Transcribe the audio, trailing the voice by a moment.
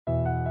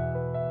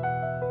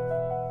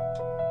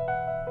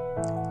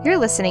You're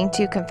listening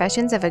to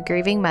Confessions of a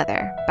Grieving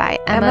Mother by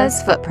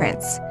Emma's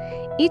Footprints.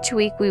 Each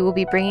week, we will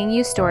be bringing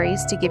you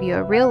stories to give you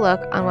a real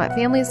look on what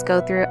families go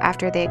through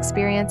after they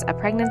experience a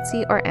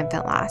pregnancy or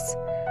infant loss.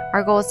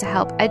 Our goal is to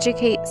help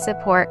educate,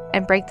 support,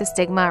 and break the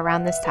stigma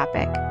around this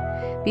topic.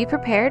 Be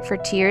prepared for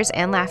tears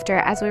and laughter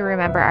as we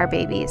remember our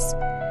babies.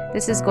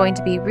 This is going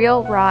to be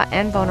real, raw,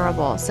 and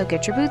vulnerable, so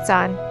get your boots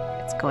on.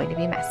 It's going to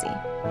be messy.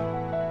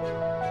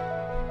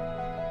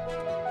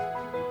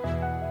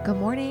 Good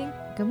morning.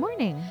 Good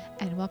morning.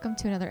 And welcome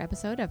to another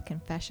episode of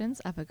Confessions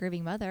of a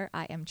Grieving Mother.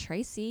 I am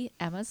Tracy,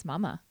 Emma's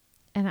mama.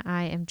 And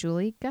I am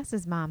Julie,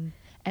 Gus's mom.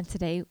 And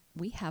today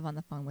we have on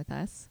the phone with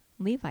us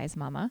Levi's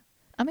mama,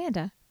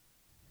 Amanda.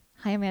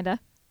 Hi, Amanda.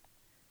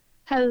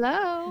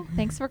 Hello.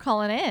 Thanks for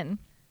calling in.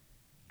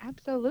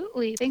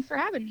 Absolutely. Thanks for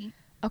having me.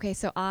 Okay,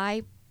 so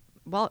I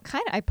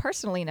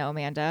personally know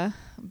Amanda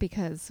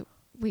because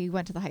we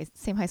went to the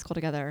same high school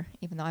together,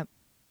 even though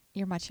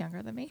you're much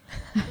younger than me.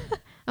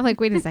 I'm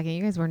like, wait a second,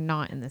 you guys were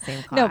not in the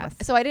same class. No,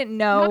 so I didn't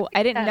know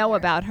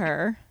about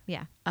her.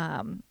 Yeah.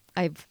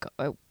 I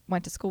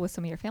went to school with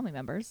some of your family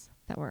members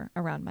that were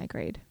around my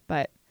grade,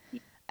 but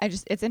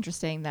it's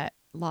interesting that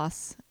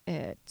loss,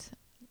 it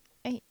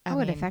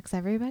affects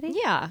everybody?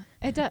 Yeah,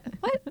 it does.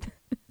 What?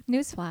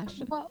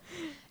 Newsflash.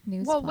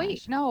 Well,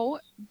 wait, no.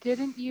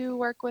 Didn't you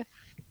work with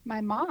my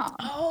mom?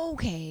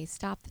 Okay,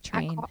 stop the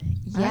train.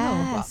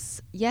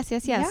 Yes. Yes.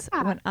 Yeah.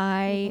 When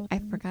I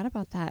forgot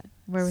about that.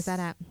 Where was that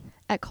at?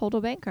 At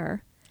Coldwell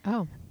Banker.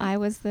 Oh. I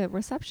was the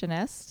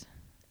receptionist,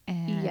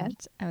 and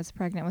Yes. I was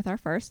pregnant with our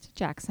first,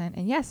 Jackson.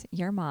 And yes,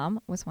 your mom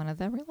was one of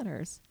the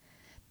realtors.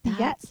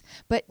 Yes.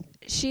 But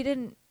she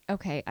didn't,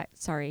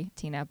 sorry,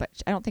 Tina, but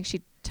I don't think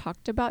she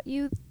talked about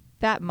you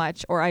that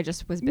much, or I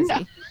just was busy.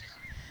 No.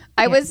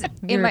 I was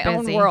in were my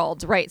own busy.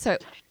 world, right? So,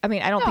 I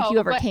mean, I don't think No, you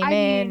ever but came I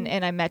in mean-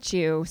 and I met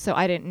you, so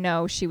I didn't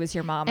know she was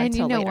your mom And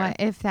until you know later. what?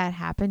 If that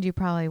happened, you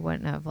probably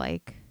wouldn't have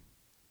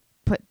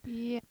put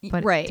Yeah.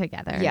 it Right.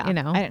 together. Yeah, You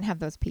know? I didn't have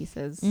those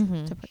pieces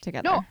Mhm. to put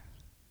together. No.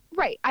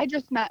 Right. I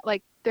just meant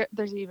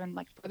there's even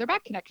further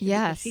back connection.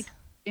 Yes. She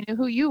knew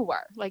who you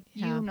were. Yeah.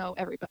 You know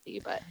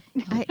everybody, but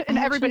I and actually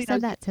everybody said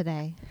knows that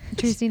today.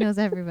 Tracy knows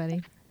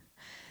everybody.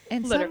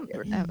 And Literally.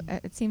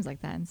 it seems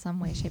like that in some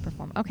way, shape, or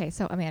form. Okay,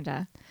 so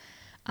Amanda,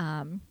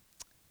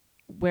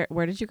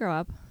 where did you grow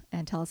up?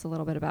 And tell us a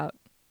little bit about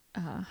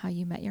how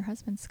you met your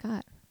husband,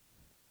 Scott.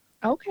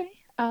 Okay.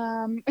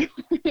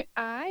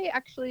 I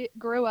actually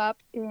grew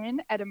up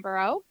in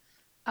Edinburgh.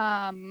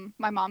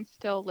 My mom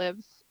still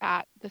lives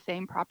at the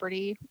same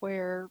property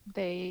where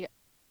when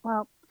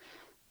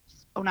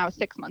I was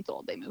 6 months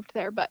old, they moved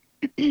there, but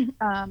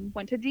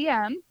went to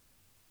GM.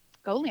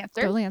 Go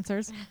Lancers. Go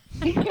Lancers.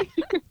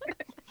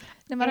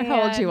 No matter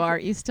how old you are,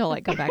 you still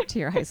go back to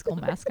your high school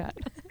mascot.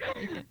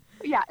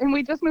 Yeah, and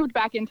we just moved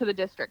back into the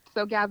district,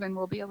 so Gavin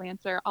will be a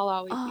Lancer. I'll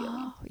always be a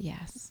Lancer. Oh,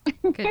 yes.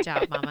 Good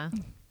job, Mama.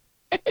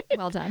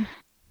 Well done.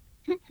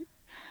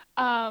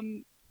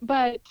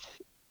 But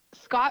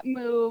Scott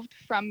moved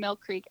from Mill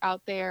Creek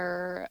out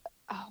there.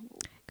 Oh,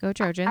 Go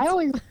Trojans. I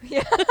always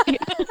Yeah.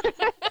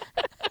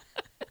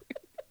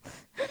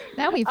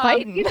 Now we Um,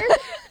 fighting.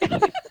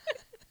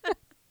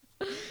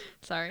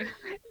 Sorry.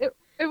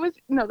 It was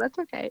no, that's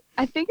okay.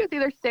 I think it was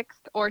either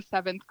 6th or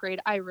 7th grade.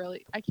 I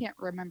can't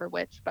remember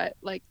which, but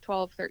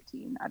 12,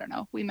 13, I don't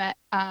know. We met.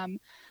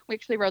 We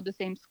actually rode the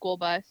same school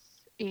bus,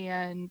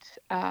 and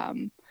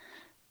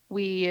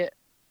we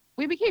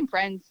became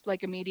friends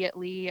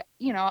immediately.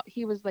 You know,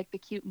 he was the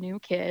cute new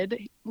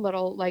kid,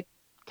 little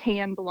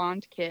tan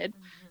blonde kid,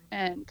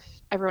 and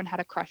everyone had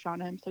a crush on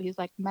him. So he's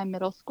my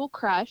middle school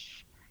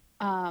crush.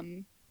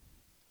 And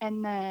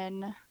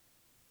then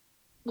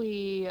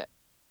we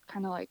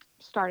kind of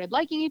started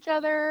liking each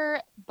other,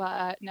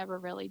 but never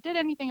really did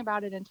anything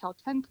about it until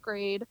 10th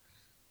grade.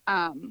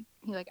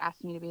 He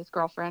asked me to be his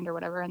girlfriend or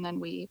whatever, and then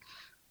we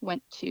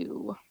went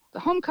to the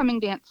homecoming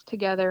dance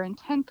together in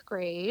 10th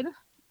grade.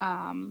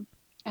 And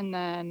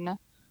then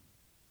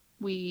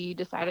we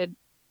decided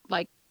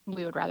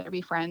we would rather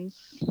be friends,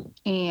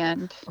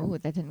 and Oh,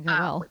 that didn't go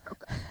well.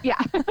 yeah.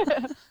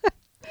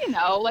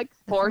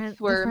 Sports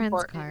were friends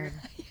important. card.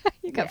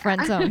 You got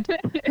friend zoned.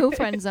 Who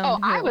friend zoned? Oh,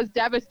 who? I was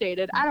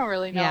devastated. I don't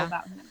really know Yeah.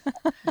 about him.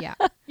 Yeah.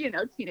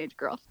 Teenage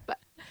girls. But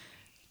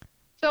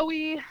so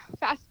we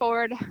fast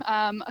forward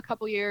a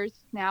couple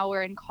years. Now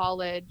we're in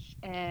college,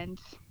 and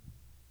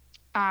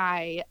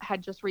I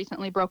had just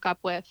recently broke up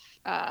with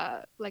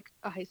a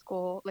high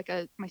school,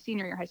 my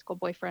senior year high school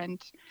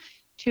boyfriend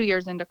 2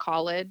 years into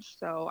college.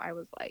 So I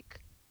was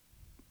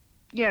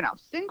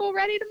single,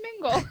 ready to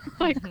mingle,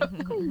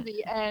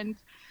 crazy. And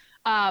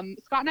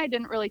Scott and I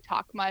didn't really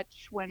talk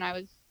much when I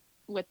was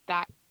with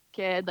that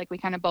kid. We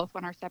kind of both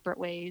went our separate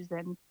ways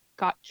and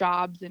got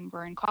jobs and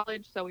were in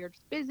college, so we were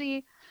just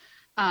busy.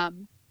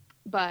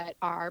 But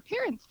our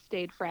parents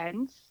stayed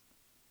friends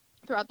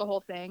throughout the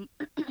whole thing.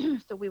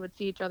 So we would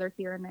see each other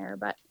here and there,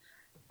 but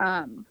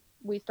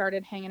we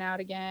started hanging out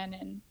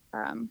again,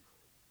 and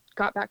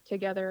got back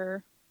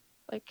together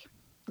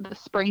the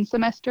spring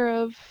semester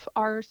of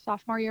our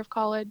sophomore year of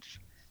college,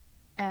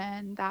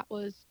 and that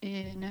was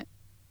in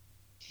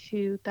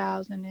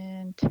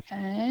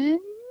 2010.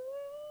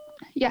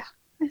 Yeah.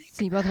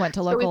 So you both went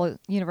to So we- local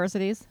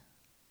universities?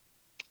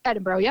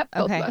 Edinburgh. Yep.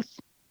 Both Okay. of us.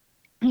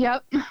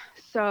 Yep.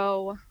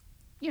 So,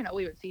 we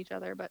would see each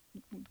other, but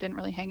didn't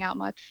really hang out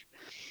much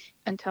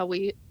until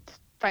we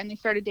finally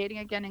started dating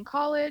again in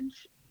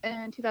college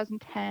in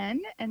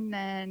 2010. And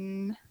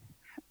then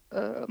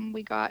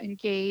we got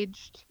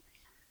engaged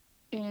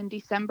in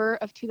December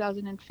of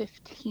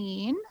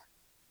 2015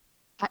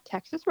 at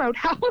Texas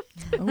Roadhouse.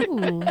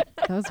 Ooh,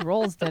 those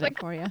rolls did it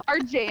for you. Our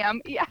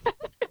jam. Yeah.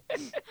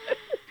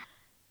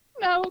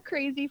 No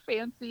crazy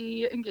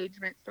fancy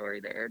engagement story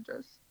there.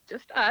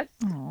 Just us.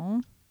 Aw.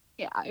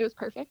 Yeah, it was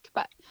perfect.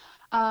 But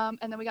and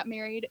then we got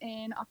married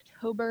in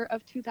October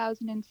of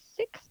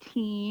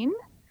 2016.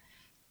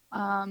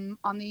 On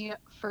the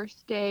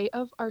first day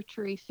of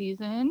archery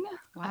season.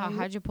 Wow,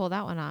 how'd you pull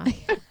that one off?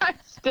 I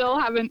still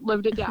haven't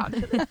lived it down.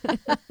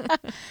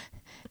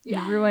 You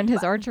ruined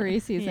his archery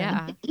season.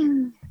 Yeah.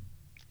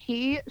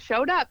 He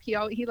showed up. He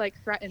like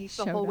threatened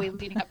the whole way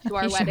leading up to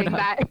our He showed wedding up.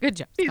 that Good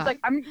job, he's Scott. like,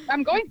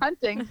 I'm going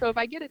hunting, so if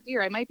I get a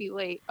deer, I might be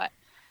late. But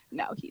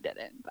no, he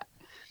didn't. But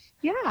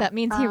yeah, That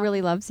means he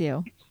really loves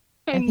you.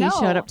 I If he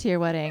showed up to your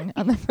wedding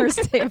on the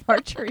first day of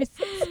archery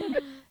season.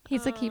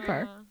 He's a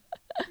keeper.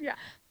 Yeah,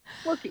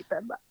 we'll keep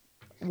him. But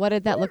What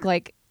did that look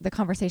like, the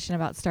conversation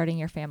about starting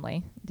your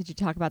family? Did you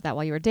talk about that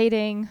while you were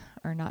dating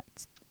or not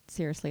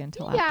seriously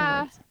until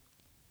afterwards?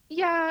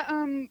 Yeah.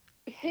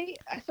 Hey,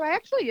 so I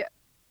actually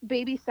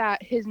babysat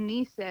his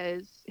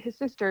nieces. His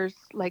sister's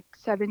like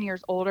 7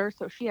 years older,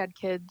 so she had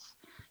kids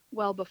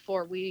well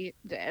before we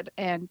did,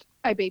 and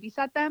I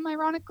babysat them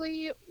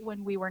ironically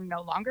when we were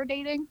no longer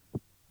dating,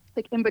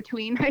 like in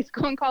between high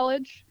school and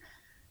college.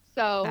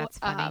 So That's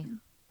funny.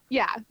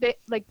 yeah,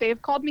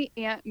 they've called me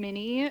Aunt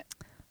Minnie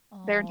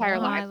their entire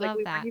Oh, I lives. Like love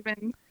we that. weren't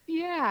even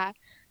it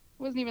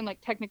wasn't even like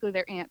technically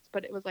their aunts,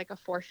 but it was like a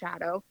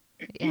foreshadow.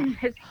 Yeah.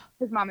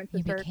 His mom and You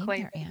sister became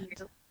claimed their they aunt.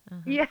 knew.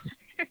 Uh-huh. Yeah.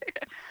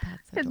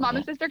 That's His mom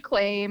and adorable. sister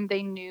claim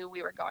they knew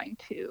we were going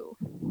to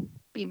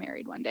be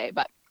married one day.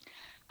 But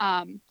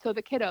so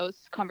the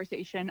kiddos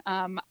conversation,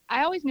 I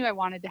always knew I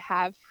wanted to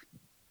have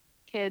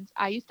kids.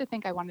 I used to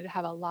think I wanted to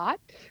have a lot,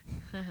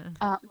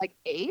 like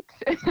 8,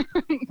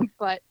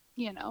 but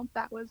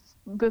that was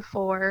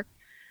before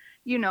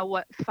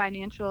what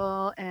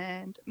financial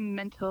and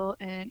mental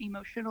and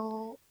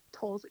emotional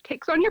tolls it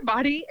takes on your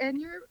body and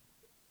your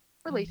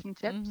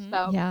relationships. Mhm.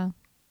 So Yeah.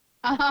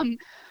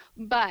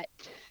 but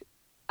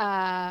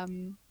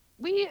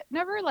we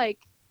never I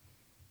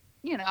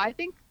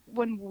think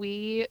when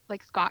we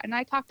Scott and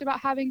I talked about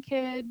having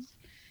kids,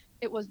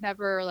 it was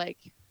never like,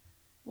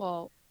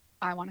 well,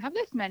 I want to have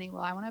this many.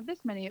 Well, I want to have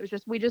this many. It was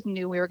just, we just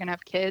knew we were going to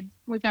have kids.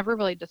 We've never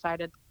really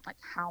decided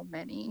how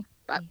many,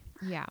 but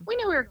Yeah. we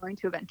knew we were going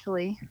to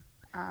eventually.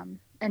 And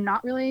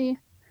didn't really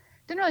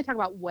talk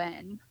about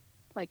when,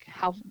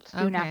 how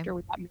soon Okay. after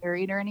we got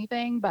married or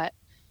anything, but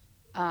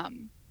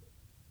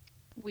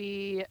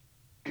we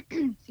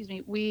excuse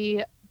me,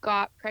 we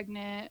got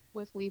pregnant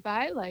with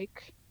Levi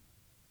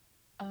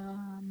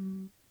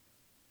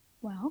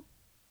well,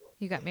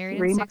 You got married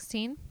 3 in months.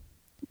 16?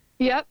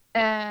 Yep.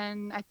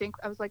 And I think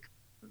I was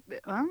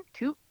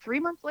 3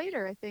 months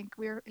later, I think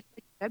it's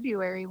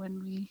February when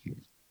we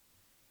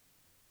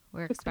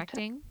We're Took the test.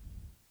 expecting?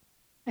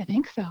 I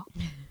think so.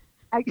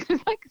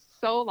 It's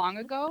so long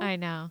ago. I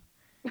know.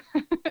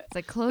 It's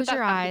like close But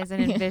your that eyes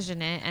and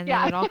envision it, and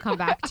Yeah. then it'll come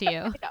back to you.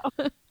 I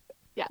know.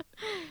 Yeah.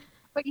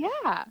 But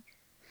yeah.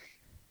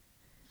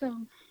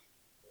 So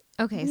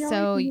Okay, we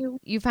so always knew.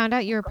 you found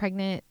out you were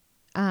pregnant.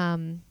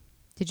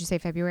 Did you say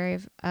February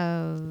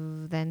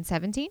of then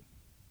 17?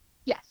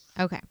 Yes.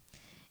 Okay,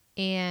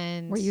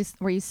 and Were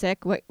you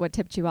sick? What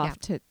tipped you off Yeah.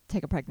 to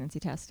take a pregnancy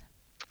test?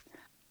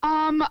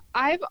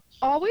 I've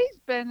always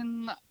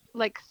been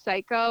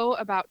psycho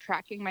about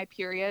tracking my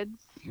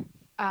periods.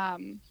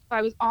 So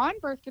I was on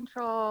birth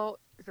control.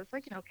 Is this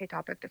an okay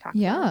topic to talk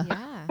Yeah. about?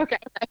 yeah, Okay.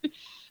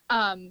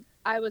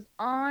 I was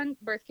on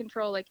birth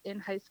control in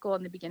high school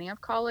and the beginning of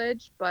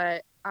college,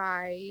 but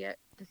I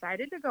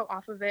decided to go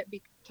off of it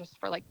just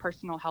for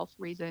personal health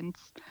reasons,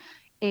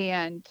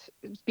 and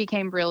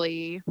became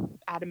really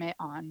adamant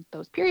on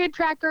those period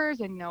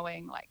trackers and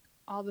knowing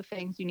all the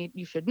things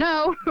you should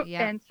know.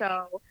 yeah. And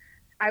so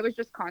I was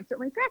just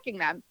constantly tracking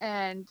them,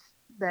 and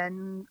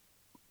then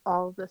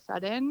all of a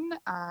sudden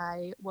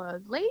I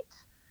was late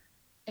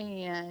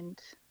and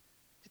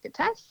took a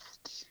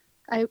test.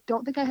 I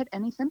don't think I had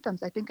any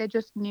symptoms. I think I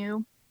just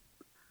knew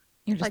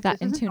You're just this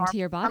that in isn't tune to normal.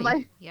 your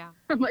body.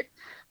 I'm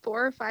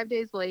 4 or 5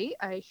 days late.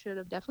 I should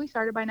have definitely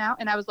started by now.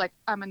 And I was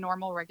I'm a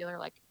normal, regular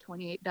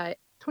 28,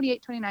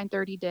 29,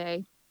 30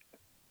 day,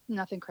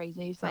 nothing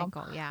crazy. So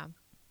Cycle, yeah.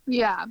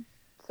 yeah.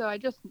 So I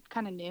just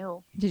kind of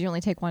knew. Did you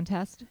only take one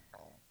test?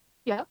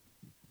 Yeah.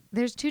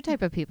 There's 2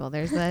 type of people.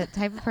 There's the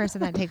type of person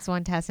that takes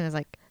one test and is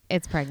like,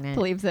 it's pregnant.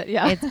 Believes it,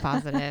 yeah. It's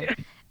positive.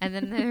 And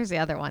then there's the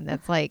other one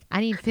that's like, I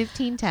need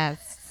 15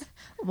 tests.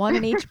 One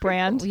in each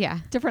brand. Yeah.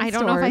 Different I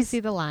don't know if I stores. see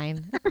the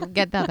line.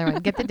 Get the other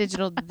one. Get the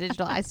digital.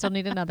 I still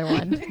need another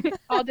one.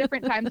 All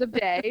different times of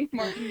day.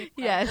 Morning,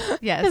 Yes.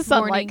 The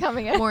sunlight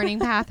coming in. Morning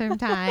bathroom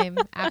time,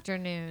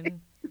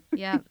 afternoon.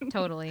 Yep,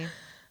 totally.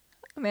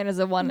 Amanda's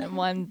a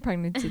one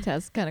pregnancy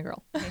test kind of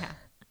girl. Yeah.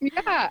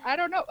 Yeah, I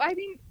don't know. I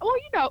mean,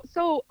 well,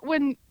 so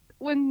when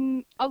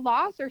a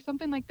loss or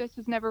something like this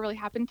has never really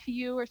happened to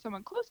you or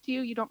someone close to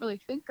you, you don't really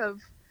think of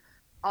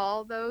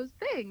all those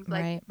things,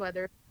 like Right.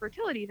 whether it's a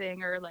fertility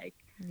thing or like,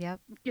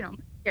 Yep.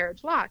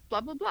 marriage loss, blah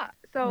blah blah.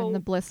 So In the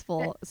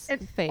blissful it's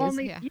phase.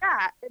 only yeah.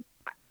 it's,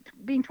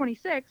 being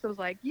 26, I was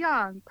like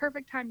young,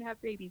 perfect time to have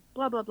babies,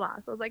 blah blah blah.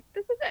 So I was like,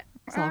 this is it.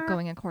 It's all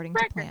going according to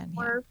Pregnant,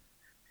 plan. Yeah. or-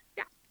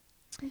 yeah.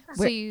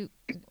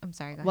 So I'm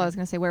sorry. Go Well, I ahead. was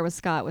going to say, where was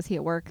Scott? Was he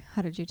at work?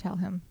 How did you tell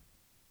him?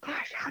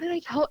 Gosh, how did I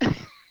tell?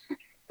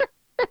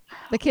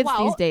 The kids these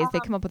Well, days, they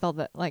come up with all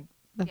the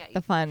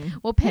the fun.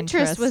 Well,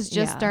 Pinterest was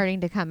just yeah.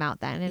 starting to come out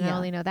then, and I Yeah.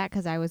 only know that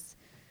because I was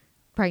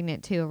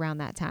pregnant too around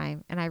that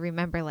time, and I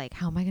remember like,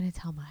 how am I going to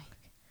tell Mike?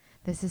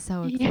 This is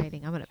so Yeah.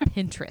 exciting. I'm going to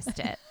Pinterest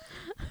it.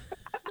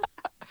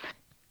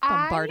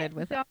 bombarded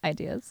with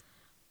ideas.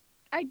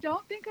 I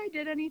don't think I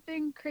did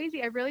anything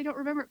crazy. I really don't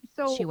remember.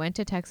 So She went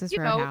to Texas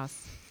you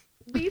Roadhouse.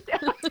 these I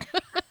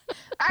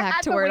Back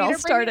had to the where it all waiter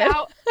bring started.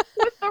 out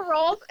with the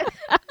rolls.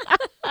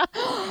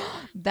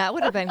 That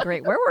would have been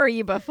great. Where were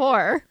you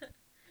before?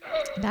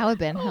 That would have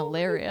been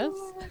hilarious.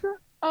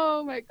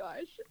 Oh my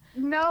gosh.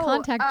 No.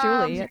 Contact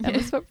Julie at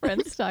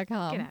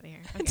emmasfootprints.com. Get out of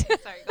here. Okay,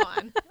 sorry, go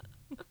on.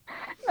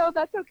 No,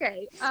 that's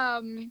okay.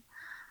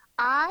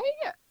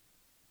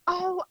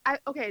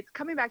 Okay, it's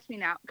coming back to me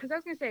now because I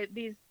was gonna say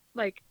these,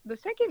 like, the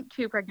second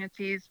two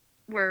pregnancies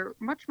were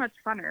much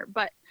funner,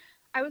 but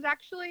I was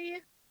actually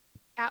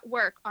at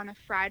work on a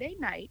Friday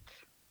night.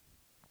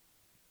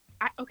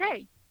 I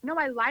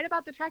lied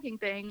about the tracking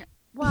thing.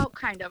 Well,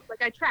 kind of.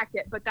 Like, I tracked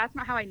it, but that's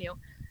not how I knew.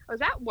 I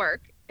was at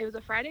work. It was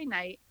a Friday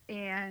night,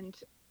 and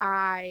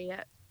I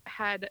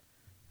had,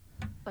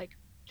 like,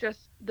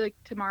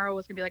 tomorrow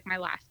was gonna be like my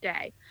last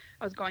day.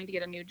 I was going to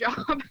get a new job.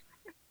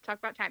 Talk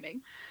about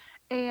timing.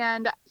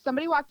 And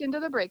somebody walked into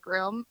the break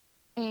room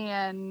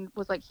and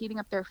was like heating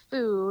up their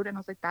food, and I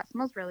was like, that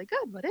smells really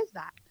good. What is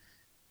that?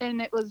 And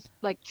it was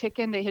like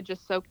chicken they had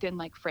just soaked in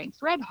like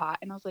Frank's Red Hot.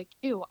 And I was like,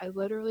 ew, I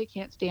literally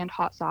can't stand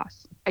hot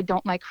sauce. I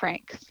don't like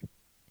Frank's,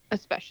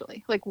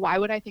 especially. Like, why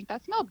would I think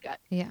that smelled good?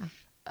 Yeah.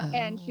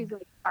 And she's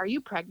like, are you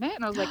pregnant?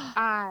 And I was like,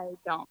 I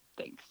don't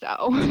think so.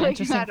 That's an Like,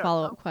 interesting I don't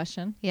follow-up know.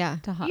 question Yeah.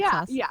 to hot Yeah,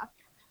 sauce. yeah.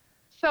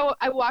 So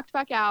I walked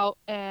back out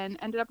and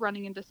ended up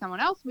running into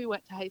someone else we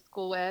went to high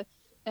school with,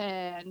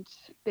 and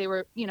they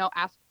were,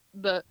 asked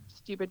the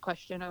stupid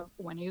question of,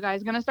 when are you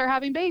guys going to start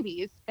having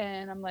babies?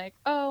 And I'm like,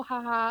 oh,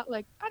 haha,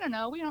 like, I don't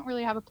know. We don't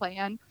really have a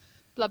plan,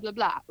 blah, blah,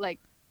 blah. Like,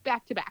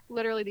 back to back.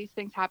 Literally, these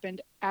things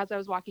happened as I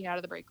was walking out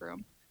of the break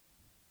room.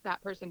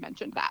 That person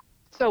mentioned that.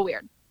 So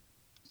weird.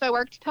 So I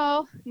worked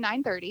till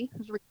 9:30. It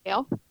was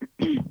retail.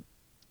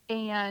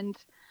 And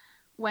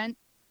went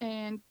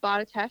and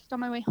bought a test on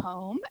my way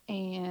home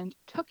and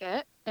took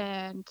it.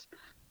 And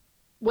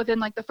within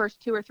like the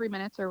first 2 or 3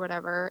 minutes or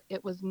whatever,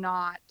 it was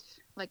not,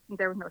 like,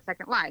 there was no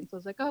second line. So I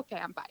was like, okay,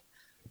 I'm fine.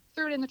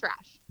 Threw it in the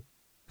trash.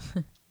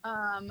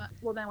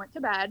 Well, then I went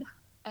to bed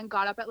and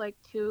got up at like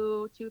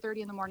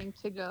 2:30 in the morning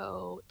to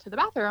go to the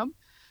bathroom.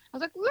 I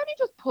was like, let me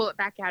just pull it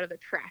back out of the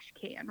trash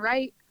can,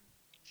 right?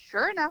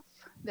 Sure enough,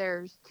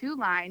 there's 2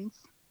 lines,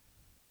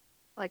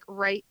 like,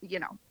 right,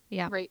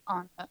 Yeah. right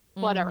on the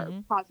whatever,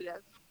 Mhm.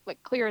 positive,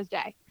 like clear as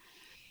day.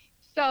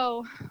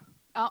 So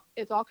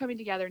it's all coming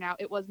together now.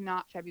 It was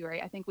not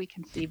February. I think we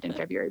conceived in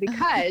February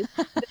because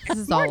This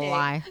is all a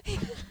lie.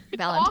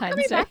 it's all Valentine's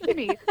coming Day. back to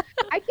me.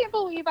 I can't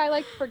believe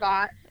I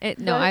forgot.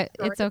 It's story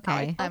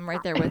okay. I'm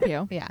right there with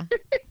you. Yeah.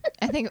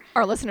 I think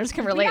our listeners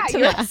can relate Yeah, to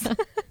yeah. this.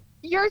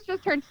 Yours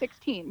just turned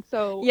 16,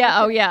 so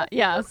Yeah. Oh, yeah.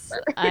 Yes.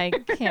 I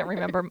can't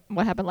remember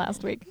what happened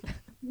last week.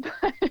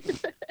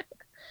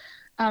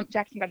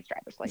 Jackson got his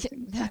driver's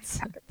license.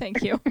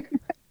 Thank you.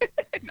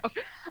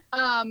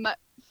 No.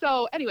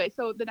 So anyway,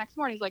 so the next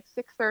morning is like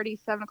 6:30,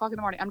 7 o'clock in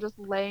the morning. I'm just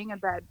laying in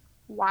bed,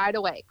 wide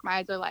awake. My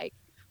eyes are like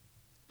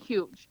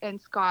huge,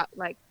 and Scott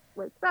like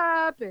wakes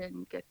up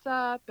and gets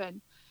up, and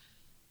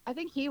I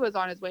think he was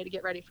on his way to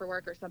get ready for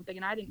work or something,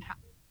 and I didn't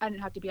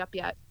have to be up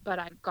yet, but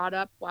I got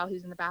up while he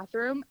was in the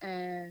bathroom,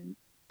 and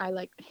I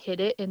like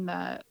hid it in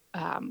the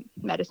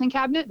medicine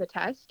cabinet, the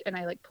test, and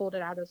I like pulled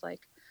it out. I was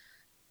like,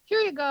 here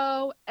you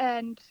go.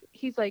 And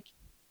he's like,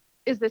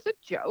 is this a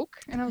joke?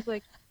 And I was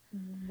like,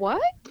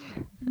 what?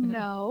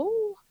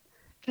 No,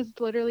 because it's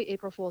literally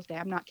April Fool's Day.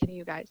 I'm not kidding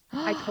you guys.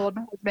 I told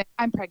my husband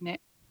I'm pregnant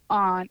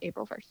on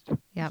April 1st.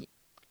 Yep.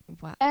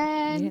 Wow.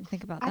 And You didn't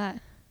think about that.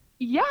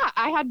 yeah,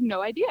 I had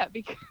no idea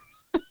because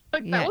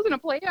like Yeah. that wasn't a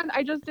plan.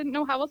 I just didn't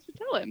know how else to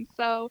tell him.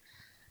 So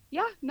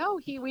yeah, no,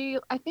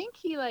 I think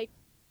he like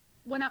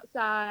went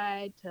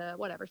outside to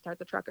whatever, start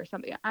the truck or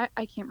something.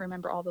 I can't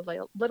remember all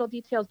the little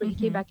details, but he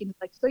came Mhm. back and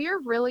he's like, so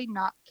you're really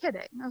not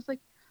kidding? I was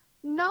like,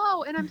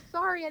 no, and I'm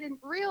sorry, I didn't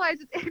realize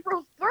it's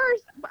April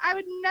 1st. But I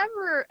would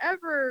never,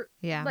 ever,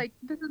 Yeah. like,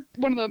 this is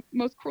one of the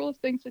most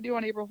cruelest things to do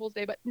on April Fool's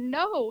Day, but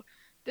no,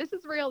 this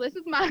is real. This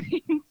is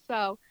mine.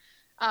 So,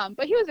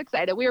 but he was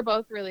excited. We were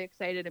both really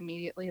excited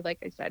immediately. Like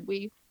I said,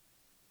 we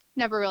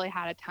never really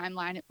had a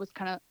timeline. It was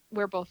kind of,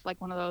 we're both like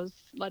one of those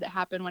let it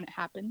happen when it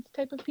happens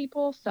type of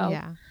people. So,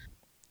 Yeah.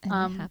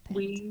 And it happened.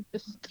 we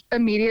just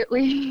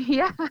immediately,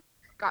 yeah,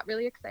 got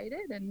really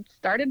excited and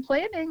started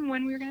planning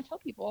when we were going to tell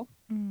people.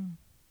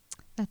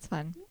 That's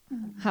fun.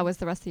 How was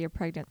the rest of your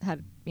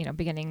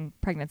beginning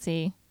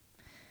pregnancy?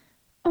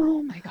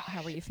 Oh my gosh.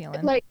 How were you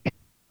feeling? Like,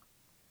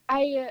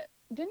 I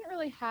didn't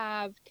really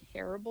have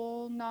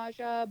terrible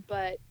nausea,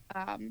 but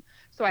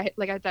so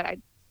like I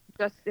said,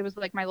 it was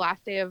like my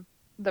last day of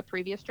the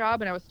previous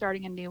job, and I was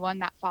starting a new one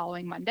that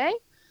following Monday.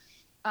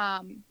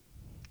 And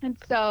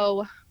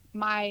so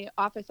my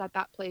office at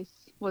that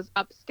place was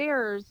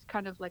upstairs,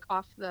 kind of like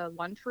off the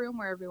lunchroom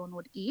where everyone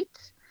would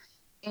eat.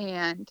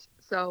 And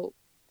so,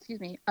 excuse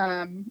me,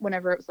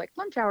 whenever it was like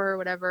lunch hour or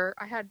whatever,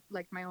 I had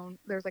like my own,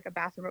 there's like a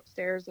bathroom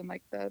upstairs, and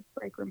like the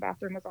break room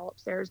bathroom was all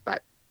upstairs.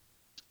 But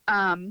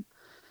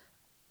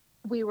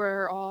we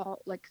were all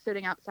like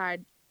sitting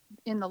outside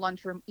in the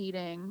lunchroom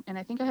eating, and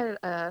I think I had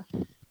a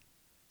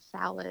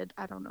salad.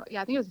 I don't know.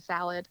 Yeah, I think it was a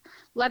salad.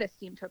 Lettuce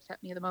seemed to upset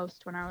me the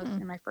most when I was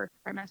in my first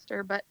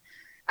trimester, but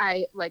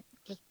I like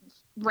just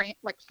ran,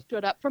 like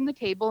stood up from the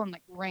table and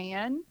like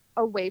ran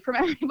away from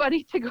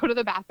everybody to go to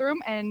the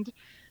bathroom. And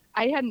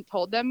I hadn't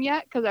told them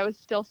yet because I was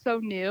still so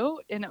new,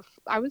 and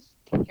I was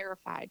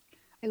terrified.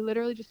 I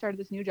literally just started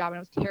this new job, and I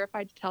was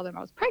terrified to tell them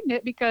I was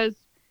pregnant because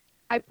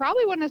I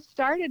probably wouldn't have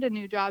started a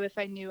new job if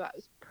I knew I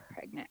was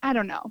pregnant. I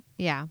don't know.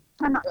 Yeah.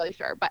 I'm not really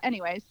sure. But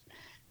anyways,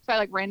 so I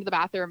like ran to the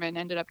bathroom and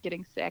ended up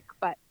getting sick.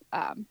 But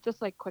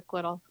just like quick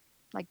little,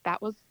 like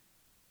that was,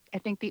 I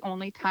think, the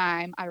only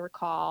time I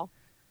recall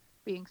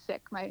being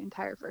sick my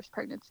entire first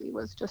pregnancy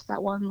was just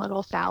that one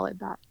little salad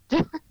that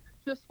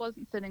just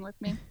wasn't sitting with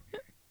me.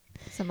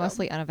 So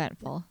mostly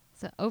uneventful.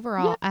 So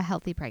overall, a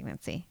healthy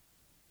pregnancy.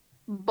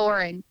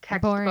 Boring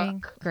textbook.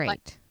 Boring.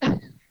 Great.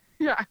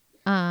 Yeah.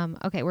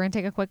 Okay, we're going to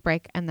take a quick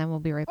break, and then we'll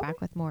be right back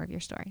with more of your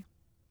story.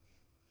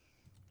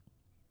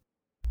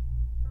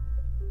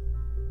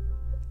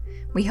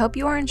 We hope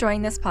you are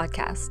enjoying this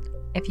podcast.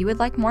 If you would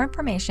like more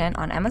information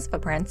on Emma's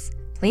Footprints,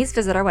 please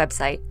visit our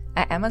website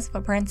at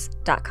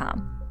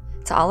emmasfootprints.com.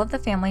 To all of the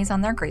families on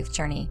their grief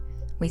journey,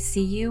 we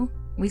see you,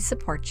 we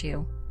support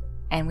you,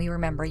 and we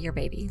remember your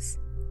babies.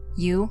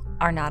 You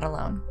are not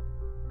alone.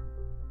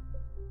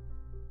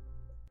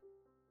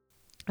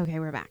 Okay,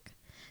 we're back.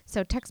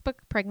 So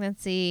textbook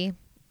pregnancy,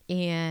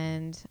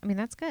 and I mean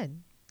that's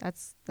good.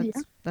 That's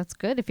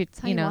good if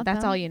it's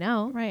that's all you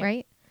know,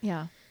 right?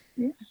 Yeah.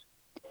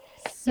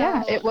 So,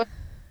 yeah, it was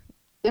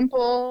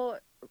simple.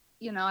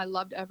 I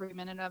loved every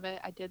minute of it.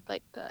 I did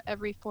like the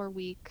every 4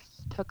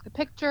 weeks, took the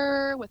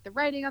picture with the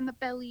writing on the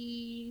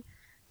belly.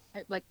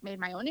 I like made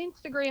my own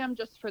Instagram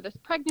just for this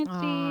pregnancy.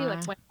 Aww.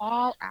 Like went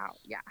all out.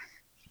 Yeah.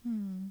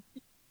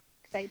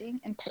 Exciting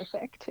and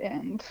perfect,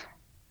 and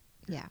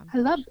yeah, I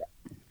loved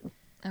it.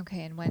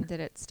 Okay, and when did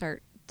it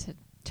start to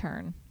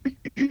turn?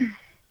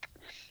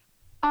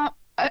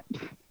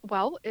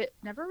 Well, it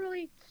never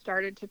really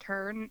started to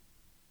turn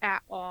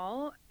at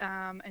all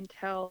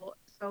until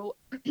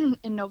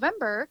in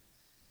November.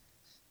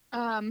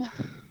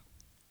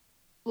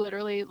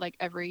 Literally like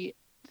every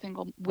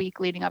single week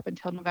leading up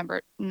until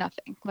November,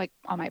 nothing. Like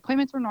all my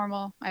appointments were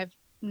normal. I have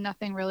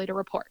nothing really to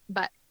report.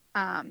 But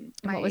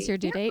what was your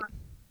due date?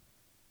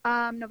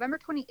 November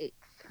 28th.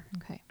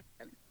 Okay.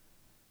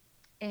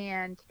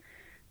 And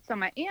so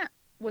my aunt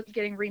was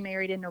getting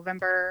remarried in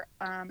November.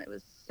 It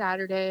was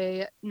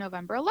Saturday,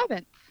 November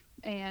 11th.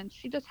 And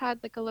she just had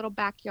like a little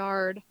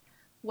backyard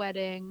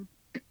wedding.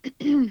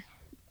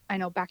 I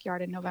know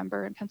backyard in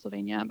November in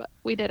Pennsylvania, but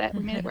we did it.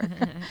 We made it work.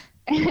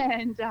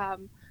 And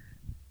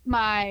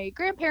my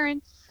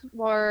grandparents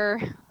were,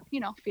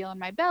 feeling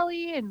my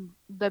belly, and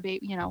the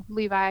baby,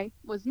 Levi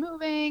was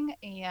moving,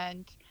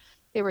 and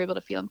they were able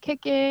to feel him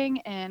kicking,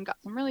 and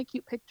got some really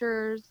cute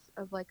pictures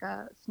of like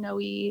a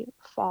snowy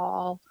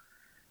fall,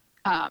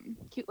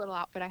 cute little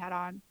outfit I had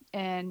on.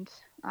 And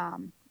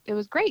it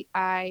was great.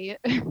 I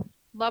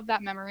love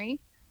that memory,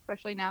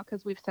 especially now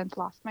because we've since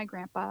lost my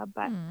grandpa,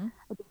 but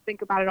I just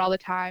think about it all the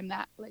time,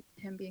 that like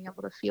him being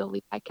able to feel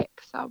Levi kick.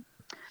 So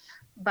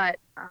that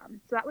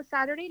was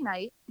Saturday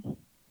night.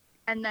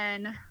 And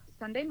then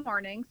Sunday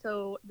morning,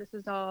 so this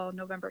is all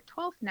November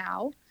 12th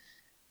now,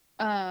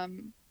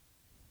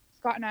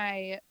 Scott and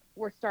I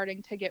were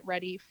starting to get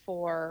ready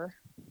for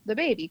the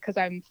baby because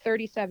I'm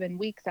 37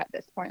 weeks at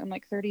this point. I'm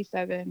like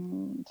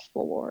 37.4,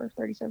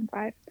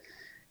 37.5.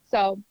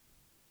 So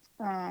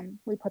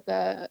we put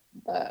the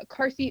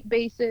car seat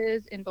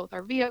bases in both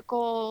our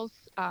vehicles.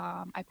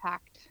 I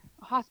packed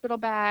a hospital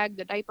bag,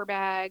 the diaper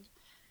bag.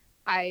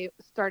 I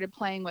started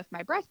playing with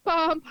my breast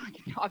pump.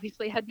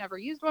 Obviously had never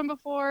used one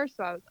before,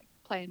 so I was like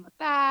playing with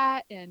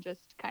that and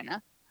just kind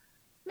of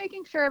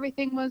making sure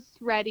everything was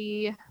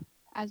ready.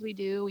 As we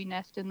do, we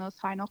nest in those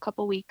final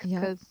couple weeks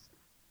because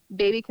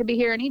baby could be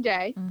here any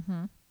day.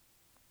 Mm-hmm.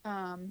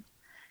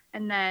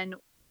 And then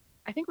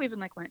I think we even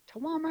like went to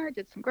Walmart,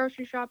 did some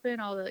grocery shopping,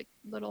 all the like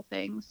little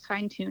things,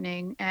 fine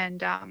tuning.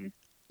 And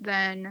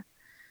then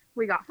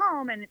we got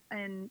home,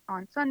 and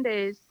on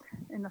Sundays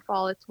in the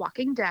fall, it's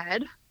Walking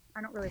Dead.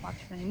 I don't really watch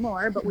it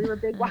anymore, but we were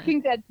big Walking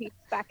Dead peeps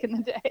back in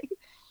the day.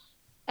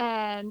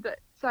 And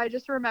so I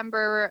just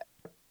remember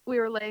we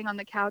were laying on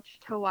the couch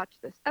to watch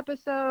this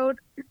episode,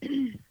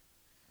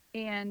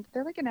 and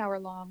they're like an hour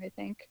long, I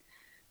think.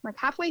 Like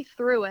halfway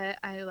through it,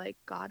 I like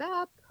got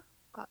up,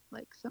 got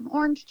like some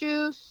orange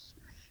juice,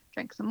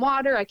 drank some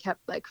water. I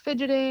kept like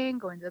fidgeting,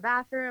 going to the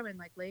bathroom, and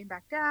like laying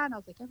back down. I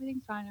was like,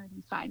 everything's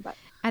fine. But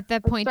At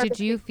that point, did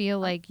you feel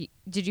like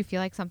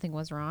something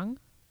was wrong?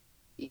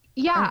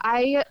 Yeah,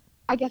 I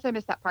guess I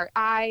missed that part.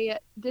 I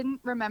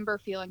didn't remember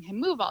feeling him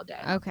move all day.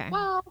 Okay.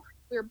 Well,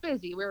 we were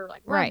busy. We were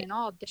like running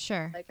all day.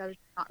 Sure. Like I was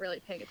not really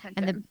paying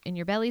attention. And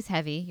your belly's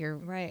heavy. You're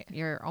right.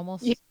 You're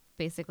almost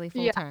basically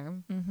full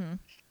term. Mm-hmm.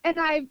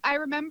 And I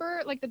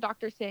remember like the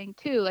doctor saying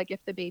too, like if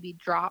the baby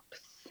drops,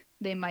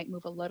 they might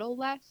move a little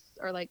less,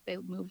 or like they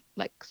move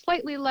like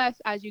slightly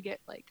less as you get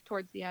like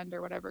towards the end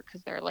or whatever,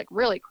 because they're like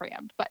really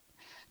crammed, but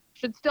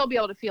should still be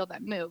able to feel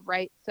them move,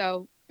 right?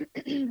 So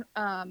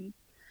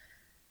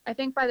I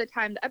think by the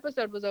time the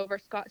episode was over,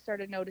 Scott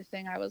started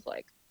noticing I was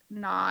like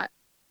not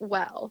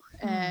well,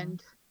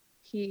 and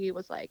he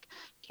was like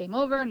came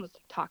over and was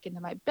like talking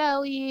to my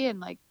belly, and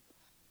like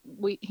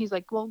he's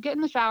like, well, get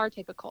in the shower,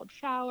 take a cold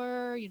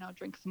shower, you know,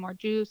 drink some more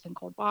juice and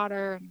cold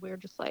water. And we were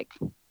just like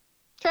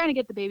trying to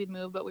get the baby to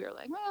move, but we were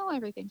like, well,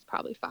 everything's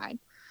probably fine.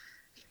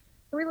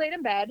 So we laid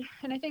in bed,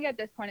 and I think at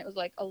this point it was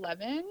like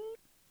 11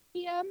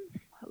 p.m.,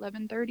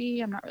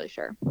 11:30, I'm not really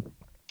sure.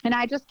 And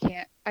I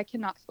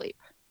cannot sleep.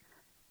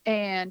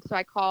 And so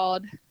I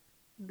called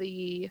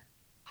the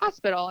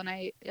hospital, and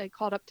I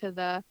called up to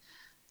the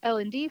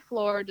L&D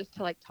floor just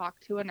to like talk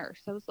to a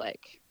nurse. I was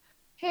like,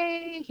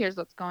 hey, here's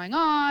what's going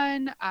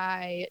on.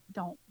 I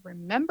don't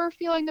remember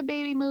feeling the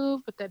baby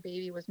move, but the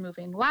baby was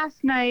moving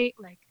last night.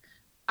 Like,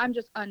 I'm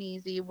just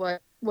uneasy.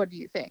 What do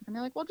you think? And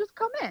they're like, well, just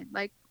come in.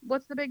 Like,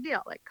 what's the big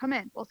deal? Like, come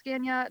in. We'll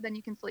scan you, then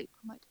you can sleep.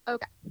 I'm like,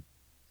 okay.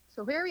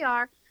 So here we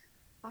are,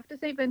 off to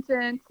St.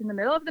 Vincent's in the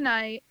middle of the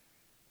night.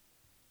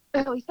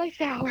 At least I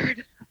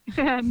showered.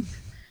 And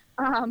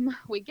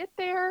we get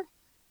there.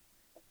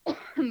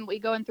 We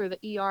go in through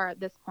the ER at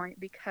this point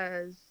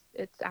because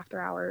it's after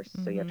hours,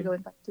 so you have to go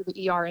in through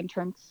the ER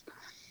entrance.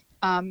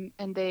 And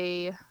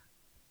I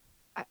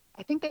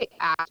think they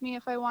asked me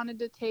if I wanted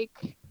to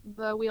take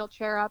the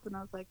wheelchair up, and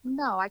I was like,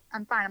 no,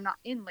 I'm fine. I'm not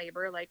in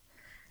labor. Like,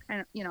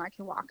 I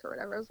can walk or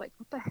whatever. I was like,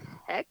 what the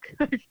heck?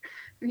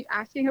 Are you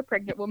asking a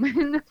pregnant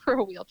woman for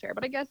a wheelchair?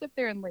 But I guess if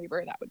they're in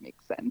labor, that would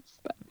make sense.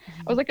 But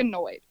I was like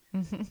annoyed.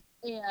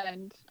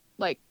 And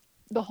like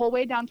the whole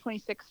way down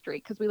 26th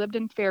Street, because we lived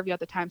in Fairview at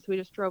the time, so we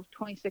just drove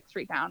 26th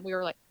Street down. We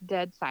were like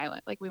dead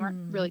silent. Like we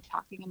weren't really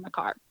talking in the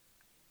car.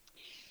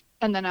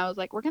 And then I was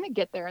like, we're going to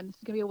get there, and this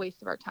is going to be a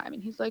waste of our time.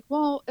 And he's like,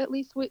 well, at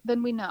least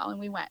then we know. And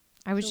we went.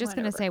 I was just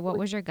going to say, what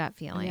was your gut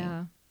feeling?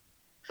 Yeah.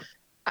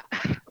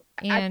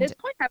 At this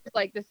point, I was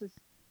like, this is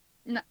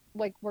not,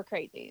 like, we're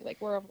crazy. Like,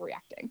 we're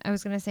overreacting. I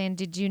was going to say, and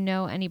did you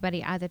know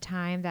anybody at the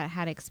time that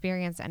had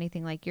experienced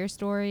anything like your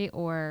story,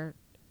 or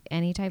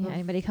any type of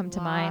anybody come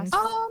to mind?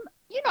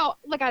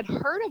 Like I'd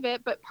heard of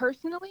it, but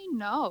personally,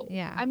 no.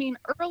 Yeah. I mean,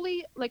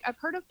 early, like I've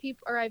heard of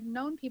people, or I've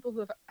known people who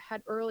have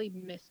had early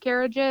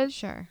miscarriages.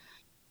 Sure.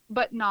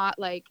 But not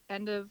like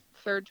end of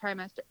third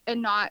trimester,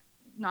 and not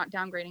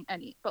downgrading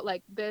any, but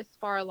like this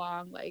far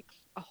along, like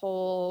a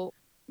whole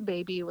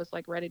baby was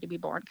like ready to be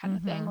born kind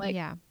of thing. Like,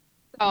 yeah.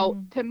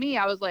 So to me,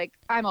 I was like,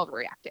 I'm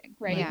overreacting,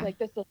 right? Yeah. Like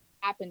this isn't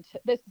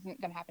going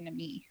to happen to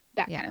me,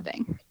 that kind of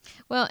thing.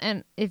 Well,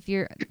 and if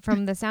you're,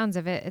 from the sounds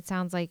of it, it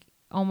sounds like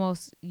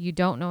almost you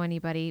don't know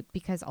anybody,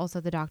 because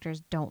also the doctors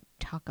don't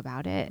talk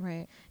about it.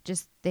 Right.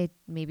 Just they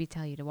maybe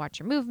tell you to watch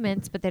your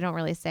movements, but they don't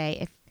really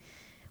say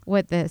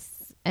what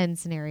this end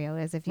scenario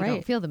is if you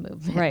don't feel the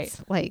movements. Right.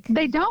 Like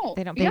they don't.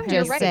 They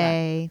just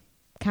say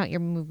count your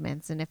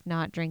movements, and if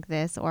not, drink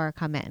this or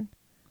come in.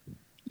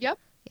 Yep.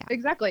 Yeah.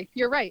 Exactly.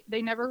 You're right.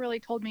 They never really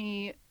told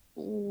me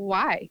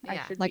why I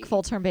should like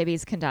full-term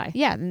babies can die.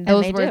 Yeah,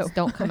 those words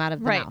don't come out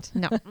of the mouth.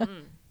 No.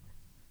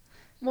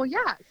 Well,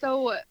 yeah.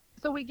 So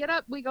we get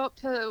up, we go up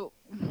to,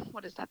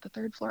 what is that, the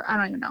third floor? I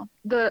don't even know.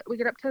 We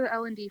get up to the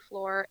L&D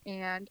floor,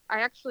 and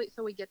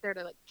so we get there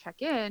to like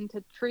check in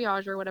to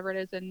triage or whatever it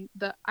is. And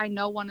I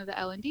know one of the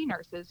L&D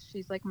nurses.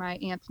 She's like my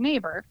aunt's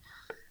neighbor.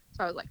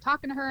 So I was like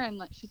talking to her, and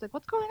like, she's like,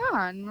 what's going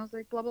on? And I was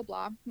like, blah, blah,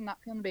 blah. I'm not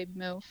feeling the baby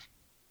move.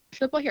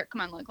 She's like, well, here,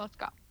 come on, like, let's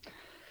go.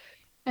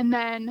 And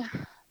then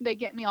they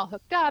get me all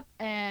hooked up,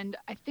 and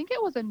I think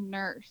it was a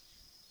nurse,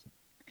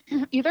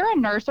 either a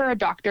nurse or a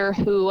doctor,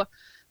 who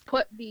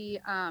put the,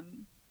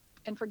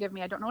 and forgive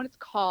me, I don't know what it's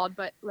called,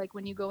 but like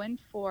when you go in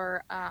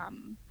for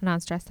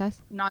non-stress test,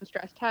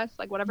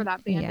 like whatever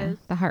that band is,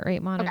 the heart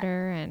rate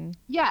monitor, and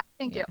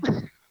thank you.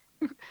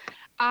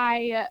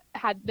 I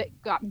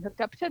got me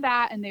hooked up to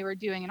that, and they were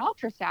doing an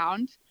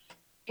ultrasound,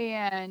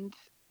 and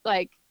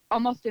like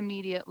almost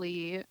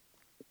immediately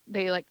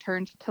they like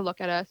turned to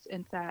look at us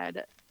and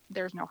said,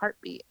 "There's no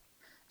heartbeat."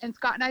 And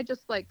Scott and I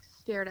just like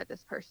stared at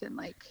this person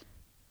like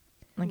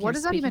Like what you're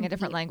does that speaking even a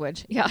different mean?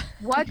 language. Yeah.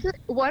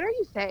 What are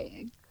you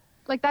saying?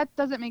 Like that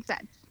doesn't make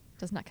sense.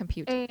 Does not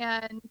compute.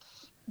 And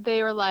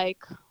they were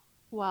like,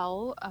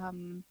 well,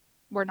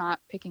 we're not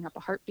picking up a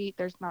heartbeat.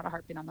 There's not a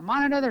heartbeat on the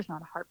monitor. There's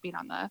not a heartbeat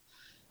on the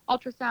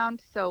ultrasound.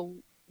 So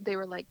they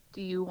were like,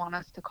 do you want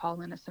us to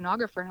call in a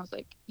sonographer? And I was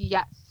like,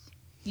 yes.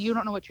 You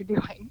don't know what you're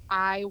doing.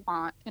 I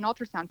want an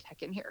ultrasound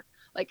tech in here.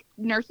 Like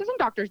nurses and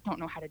doctors don't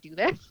know how to do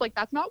this. Like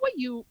that's not what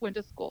you went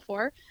to school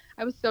for.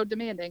 I was so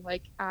demanding.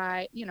 Like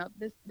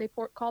they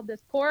called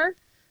this poor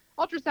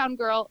ultrasound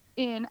girl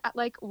in at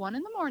like 1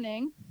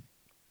 a.m.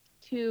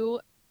 to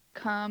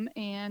come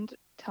and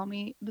tell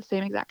me the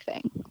same exact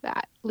thing,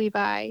 that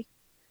Levi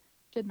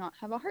did not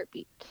have a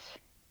heartbeat.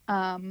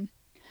 And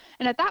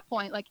at that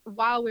point, like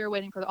while we were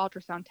waiting for the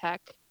ultrasound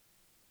tech,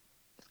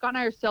 Scott and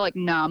I are still like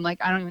numb. Like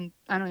I don't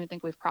even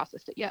think we've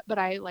processed it yet. But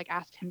I like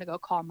asked him to go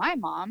call my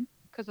mom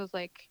because I was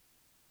like,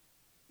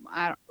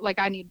 I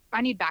need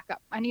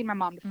backup. I need my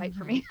mom to fight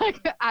for me.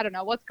 Like I don't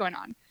know what's going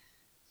on.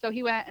 So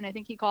he went, and I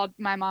think he called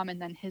my mom and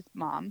then his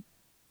mom.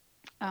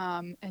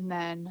 And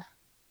then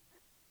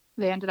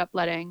they ended up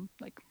letting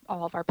like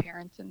all of our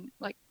parents and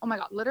like, oh my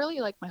God, literally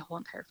like my whole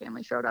entire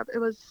family showed up. It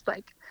was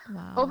like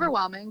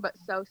overwhelming, but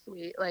so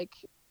sweet. Like,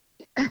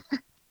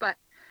 but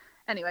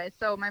anyway,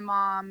 so my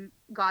mom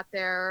got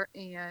there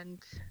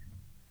and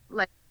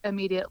like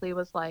immediately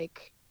was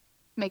like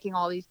making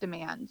all these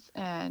demands,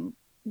 and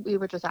we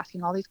were just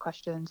asking all these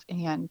questions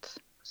and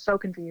so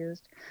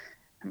confused.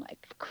 I'm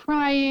like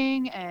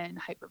crying and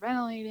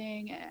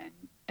hyperventilating,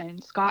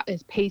 and Scott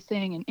is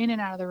pacing and in and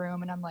out of the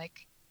room, and I'm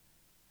like,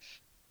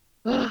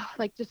 ugh,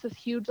 like just this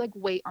huge like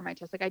weight on my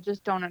chest. Like I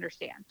just don't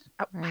understand.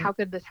 Right. How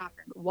could this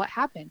happen? What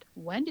happened?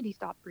 When did he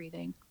stop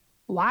breathing?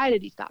 Why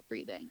did he stop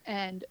breathing?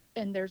 And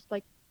there's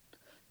like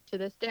to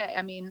this day.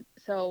 I mean,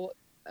 so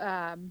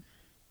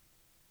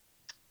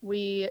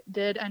we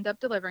did end up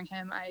delivering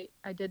him. I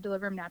did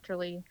deliver him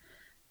naturally.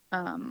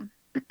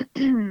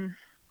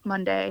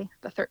 Monday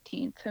the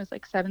 13th. It was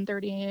like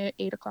 7:30,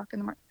 8 o'clock in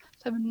the morning,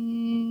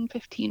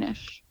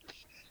 7:15ish.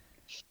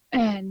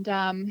 And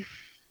I'm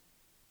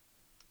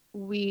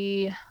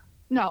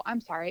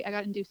sorry, I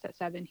got induced at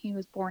 7. He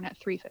was born at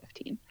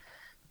 3:15 in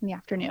the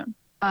afternoon.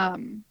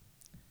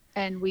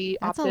 And we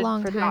That's a opted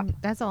long for time.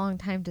 That's a long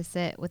time to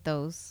sit with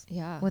those.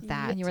 Yeah. With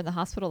that. And you were in the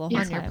hospital the whole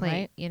on time, your plate,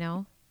 right? you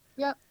know?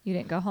 Yep. You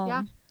didn't go home.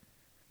 Yeah.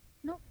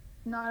 Nope,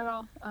 not at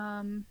all.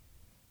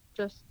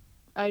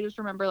 I just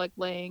remember like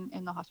laying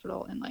in the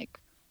hospital and like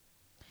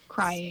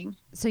crying.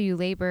 So you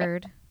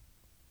labored.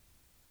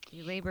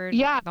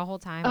 Yeah. The whole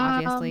time,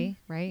 obviously,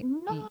 right?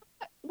 No.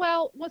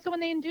 Well, so when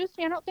they induced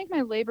me, I don't think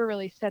my labor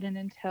really set in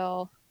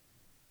until,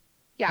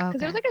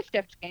 because it was like a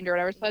shift change or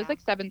whatever. So it was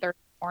like 7:30 in the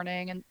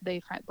morning, and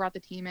they brought the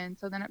team in.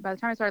 So then by the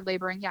time I started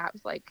laboring, it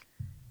was like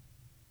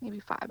maybe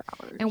 5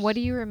 hours. And what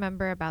do you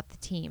remember about the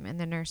team and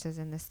the nurses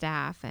and the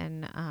staff?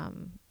 And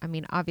I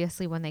mean,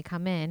 obviously, when they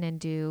come in and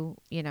do,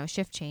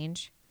 shift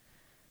change,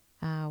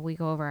 we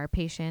go over our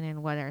patient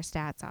and what our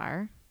stats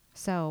are.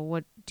 So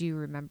what do you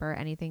remember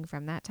anything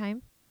from that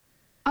time?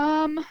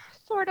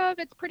 Sort of.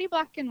 It's pretty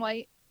black and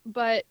white,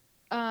 but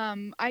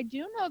I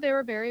do know they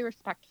were very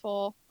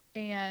respectful,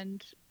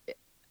 and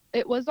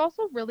it was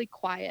also really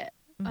quiet.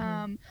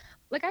 Mm-hmm.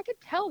 Like I could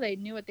tell they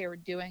knew what they were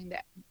doing,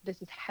 that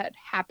this had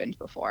happened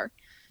before.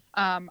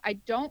 I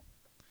don't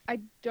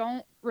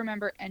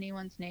remember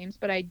anyone's names,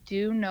 but I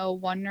do know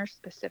one nurse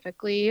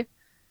specifically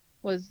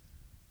was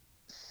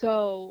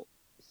so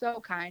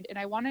kind, and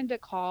I wanted to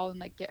call and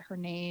like get her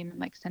name and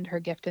like send her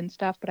a gift and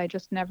stuff, but I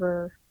just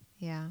never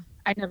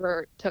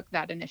took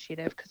that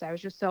initiative because I was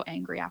just so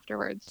angry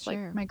afterwards.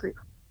 Sure. Like my grief,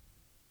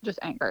 just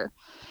anger.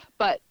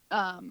 But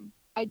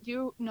I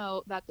do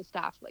know that the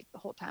staff, like the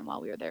whole time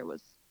while we were there,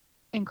 was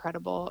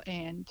incredible,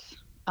 and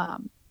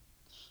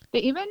they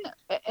even,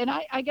 and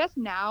I guess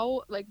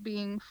now, like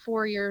being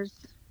 4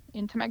 years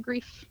into my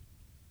grief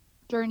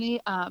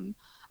journey,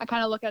 I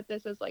kind of look at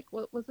this as like,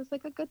 was this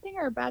like a good thing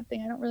or a bad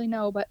thing? I don't really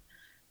know, but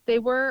they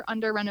were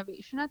under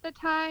renovation at the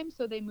time,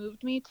 so they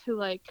moved me to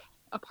like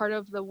a part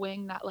of the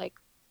wing that like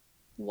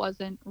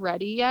wasn't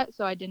ready yet,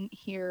 so I didn't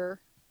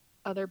hear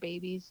other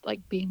babies like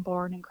being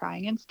born and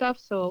crying and stuff.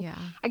 So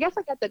I guess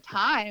like at the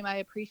time I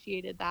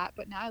appreciated that,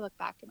 but now I look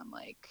back and I'm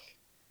like,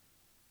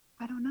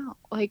 I don't know,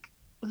 like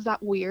was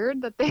that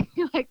weird that they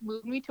like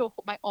moved me to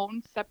my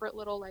own separate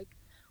little like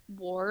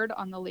ward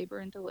on the labor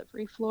and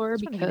delivery floor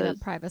Just because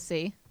of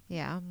privacy.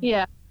 Yeah.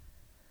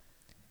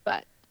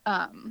 But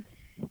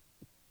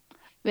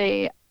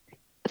they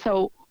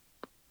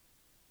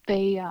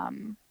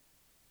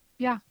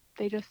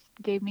just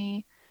gave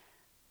me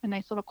a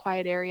nice little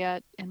quiet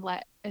area and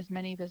let as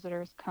many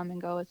visitors come and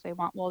go as they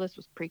want. Well, this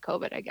was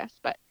pre-COVID, I guess,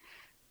 but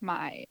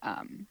my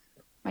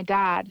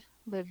dad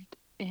lived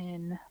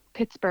in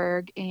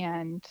Pittsburgh,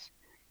 and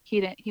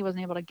he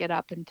wasn't able to get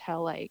up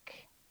until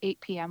like 8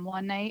 p.m.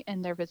 one night,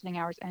 and their visiting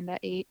hours end at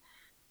 8,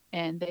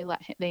 and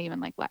they even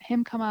like let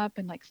him come up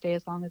and like stay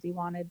as long as he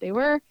wanted. They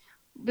were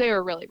they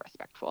were really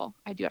respectful.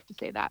 I do have to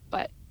say that,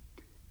 but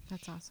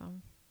That's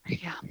awesome.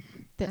 yeah.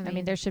 I mean,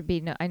 mean, there should be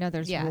no. I know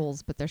there's yeah.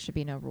 rules, but there should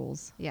be no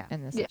rules. Yeah.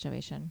 In this Yeah.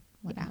 situation.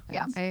 When it Yeah.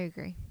 happens. I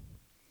agree.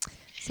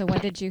 So when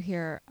did you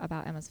hear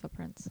about Emma's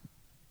footprints?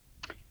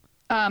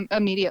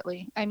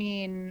 Immediately. I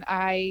mean,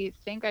 I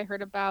think I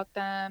heard about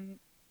them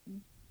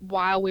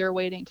while we were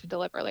waiting to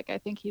deliver. Like, I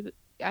think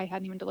I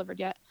hadn't even delivered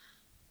yet.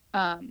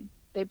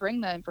 They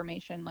bring the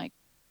information like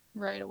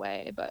right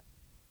away, but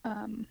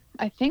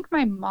I think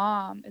my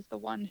mom is the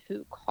one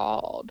who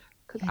called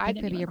because I think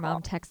didn't maybe even your call.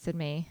 mom texted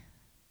me.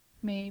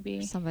 Maybe.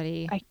 Or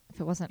somebody. If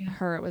it wasn't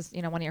her, it was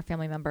one of your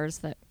family members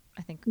that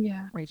I think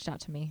Yeah. reached out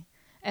to me.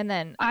 And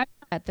then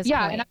at this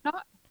Yeah, point, and I'm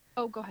not.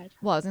 Oh, go ahead.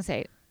 well, I was gonna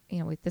say,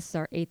 this is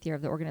our 8th year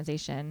of the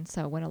organization.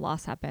 So when a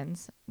loss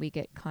happens, we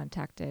get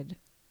contacted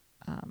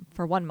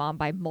for one mom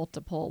by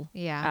multiple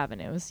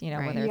avenues.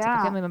 Right. Whether it's like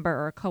a family member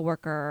or a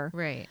coworker,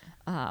 Right.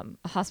 a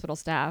hospital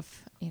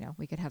staff.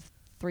 We could have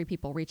 3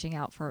 people reaching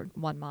out for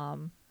one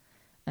mom,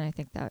 and I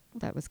think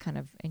that was kind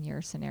of in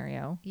your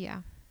scenario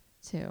Yeah.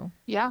 too.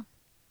 Yeah.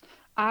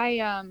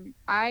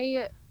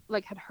 I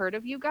like had heard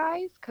of you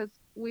guys because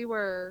we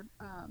were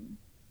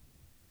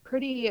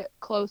pretty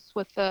close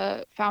with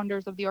the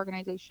founders of the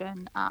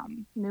organization,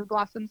 New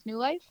Blossoms New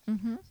Life.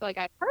 Mm-hmm. So like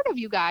I'd heard of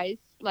you guys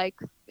like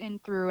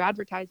through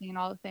advertising and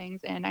all the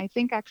things, and I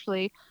think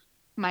actually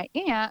my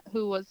aunt,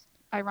 who was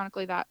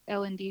ironically that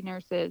L&D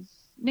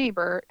nurse's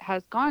neighbor,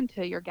 has gone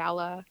to your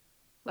gala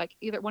like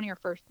either one of your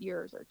first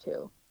years or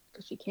two,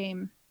 because she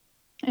came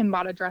and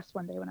bought a dress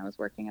one day when I was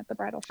working at the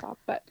bridal shop.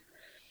 But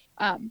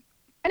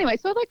anyway,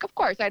 so like of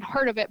course I'd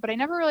heard of it, but I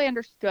never really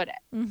understood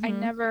it. Mm-hmm. I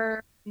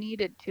never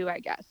needed to, I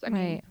guess. I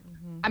mean, Right.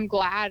 I'm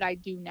glad I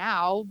do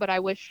now, but I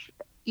wish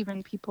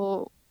even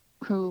people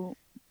who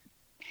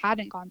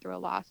hadn't gone through a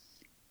loss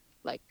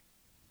like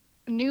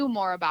knew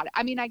more about it.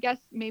 I mean, I guess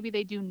maybe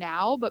they do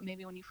now, but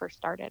maybe when you first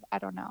started, I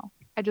don't know.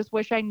 I just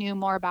wish I knew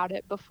more about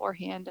it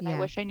beforehand, and I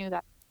wish I knew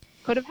that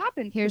could have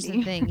happened Here's to me.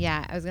 the thing.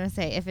 Yeah, I was going to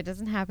say, if it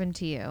doesn't happen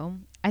to you,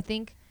 I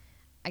think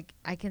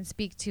I can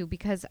speak to,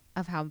 because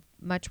of how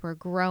much we're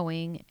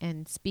growing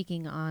and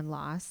speaking on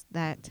loss,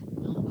 that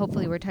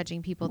hopefully we're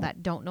touching people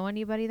that don't know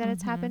anybody that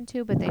it's happened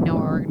to, but they know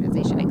our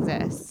organization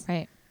exists.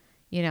 Right.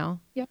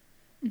 Yep.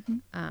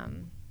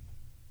 Mm-hmm.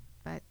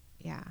 But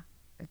yeah,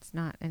 it's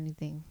not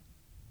anything.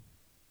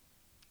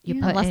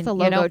 Unless the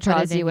logo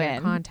draws you in.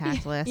 Your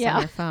contact list Yeah.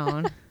 on your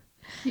phone.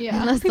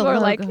 Yeah. Unless People the are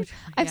like, logo-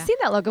 I've seen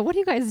that logo. What do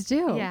you guys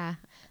do? Yeah.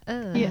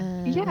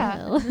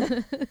 Yeah.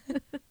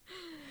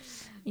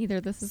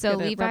 Either this is So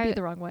gonna rub Levi- you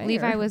the wrong way.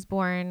 Levi or- was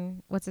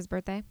born, what's his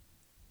birthday?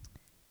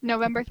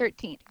 November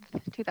 13th,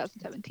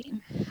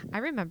 2017. I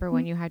remember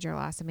when you had your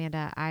loss,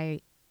 Amanda. I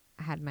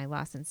had my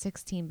loss in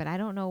 16, but I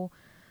don't know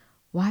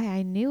why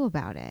I knew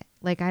about it.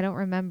 Like, I don't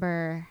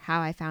remember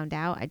how I found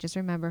out. I just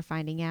remember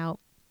finding out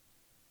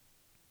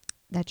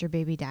that your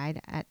baby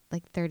died at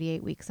like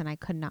 38 weeks, and I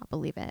could not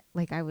believe it.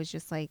 Like, I was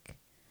just like,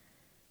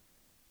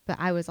 but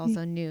I was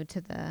also new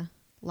to the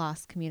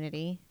loss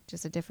community,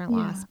 just a different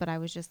loss, but I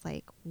was just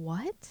like,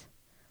 what?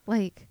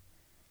 Like,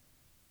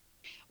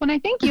 When I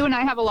think you and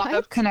I have a lot What?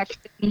 of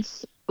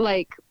connections,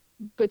 like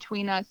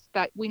between us,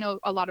 that we know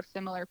a lot of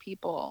similar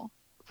people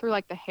through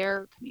like the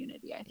hair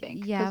community, I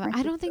think. yeah, 'Cause my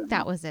I don't sister- think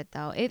that was it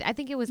though. I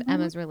think it was Mhm.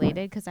 Emma's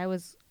related, because I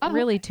was Oh,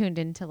 really tuned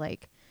into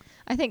like,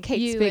 I think Kate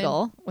you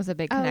Spiegel was a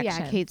big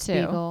connection. Kate too.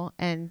 Spiegel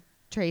and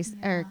Trace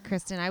or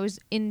Kristen. I was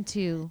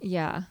into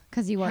Yeah,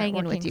 because you weren't hanging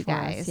working with you for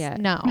us guys. yet.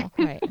 No,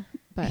 Right.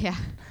 But yeah.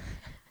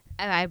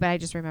 But I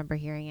just remember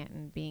hearing it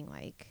and being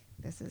like,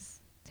 this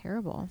is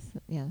terrible.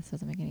 yeah, this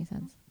doesn't make any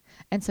sense.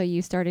 And so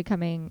you started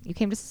coming. You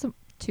came to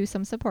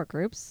some support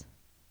groups,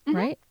 Mhm.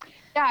 right?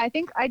 Yeah, I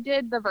think I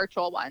did the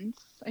virtual ones.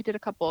 I did a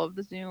couple of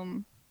the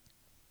Zoom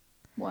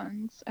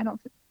ones. I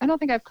don't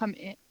think I've come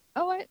in.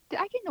 Oh, I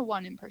came to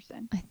one in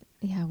person.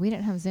 Yeah, we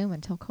didn't have Zoom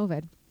until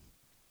COVID.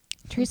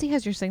 Tracy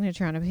has your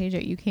signature on a page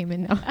that you came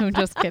in. No, I'm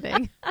just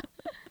kidding.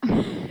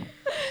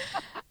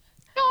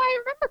 No, I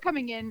remember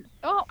coming in.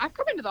 Oh, I've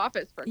come into the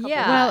office for a couple.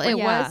 Yeah. Well, of it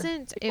yeah.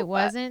 wasn't. It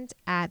wasn't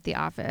at the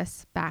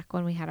office back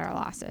when we had our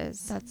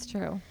losses. That's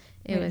true.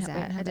 It was at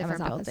a Emma's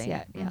different office building.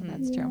 yet. Yeah, Mhm.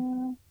 that's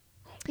true.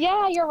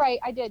 Yeah, you're right.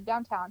 I did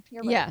downtown.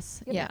 You're right.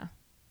 Yes. You're Yeah.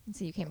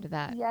 So you came to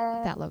that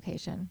Yeah. that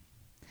location,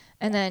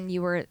 and then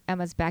you were at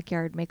Emma's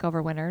Backyard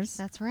Makeover Winners.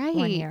 That's right.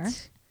 1 year.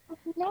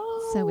 No.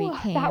 So we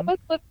came.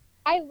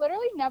 I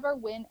literally never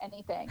win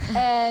anything.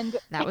 And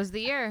That was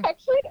the year.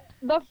 actually,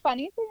 the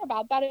funny thing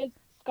about that is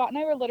Scott and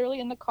I were literally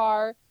in the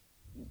car.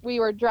 We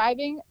were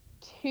driving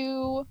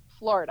to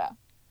Florida,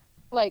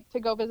 like to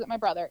go visit my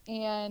brother.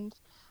 And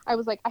I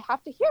was like, I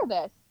have to hear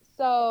this.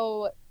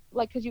 So,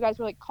 like, because you guys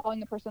were like calling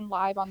the person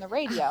live on the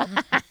radio.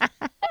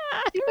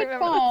 Stupid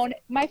phone.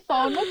 My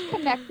phone was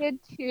connected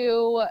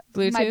to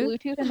my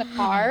Bluetooth in the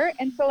car,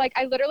 and so like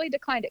I literally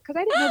declined it because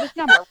I didn't know this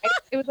number. Right?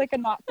 It was like a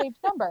not saved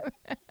number,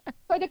 so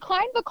I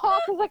declined the call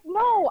because like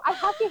no, I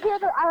have to hear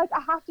I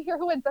have to hear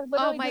who wins. They're Oh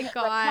literally my doing it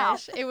right now.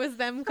 gosh. It was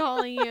them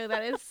calling you.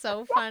 That is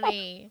so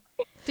funny.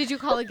 Did you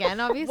call again,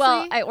 obviously?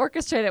 Well, I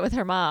orchestrated it with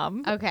her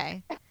mom,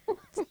 okay.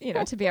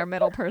 to be our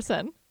middle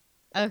person.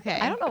 Okay.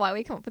 I don't know why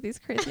we come up with these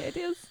crazy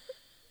ideas.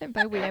 And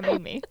by we, I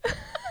mean me.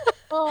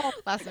 Oh,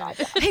 Last minute.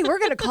 Hey, we're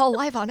going to call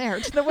live on air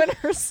to the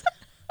winners.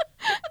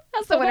 As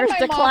the So then winner's my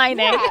mom-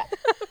 declining. yeah.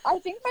 I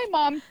think my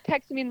mom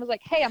texted me and was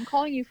like, "Hey, I'm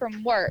calling you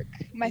from work."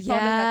 My phone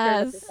didn't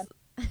have service or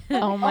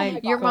something. Oh my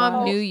God. Your mom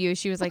God. knew you.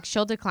 She was like,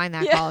 she'll decline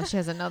that Yeah. call. She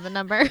doesn't know the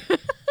number.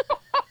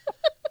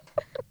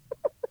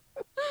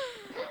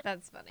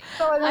 That's funny.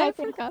 So then I I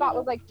think forgot Scott about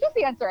was like, "Just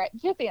answer it.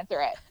 Just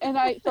answer it." And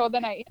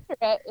then I answered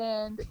it,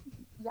 and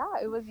yeah,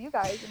 it was you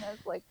guys, and I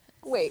was like,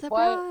 "Wait,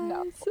 what?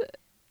 No." Surprise.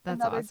 That's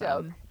Another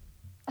awesome.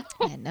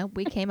 And nope,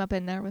 we came up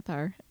in there with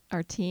our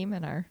team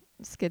and our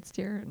skid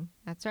steer and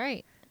That's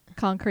right.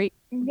 concrete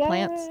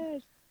plants.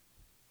 Yes.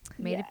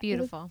 Made Yeah, it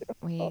beautiful.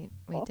 We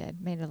Cool.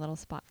 did made a little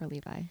spot for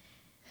Levi.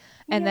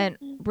 And then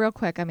real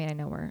quick, I mean, I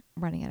know we're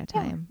running out of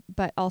Yeah. time,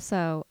 but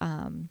also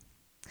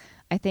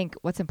I think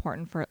what's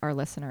important for our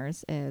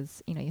listeners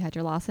is, you know, you had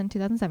your loss in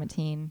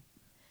 2017.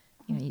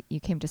 You know, you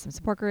came to some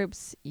support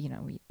groups. You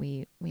know,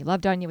 we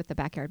loved on you with the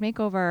backyard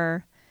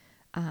makeover,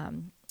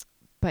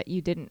 but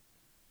you didn't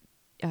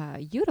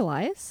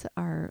utilize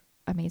our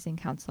amazing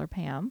counselor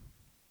Pam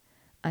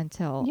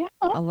until Yeah.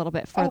 a little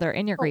bit further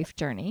in your grief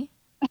journey.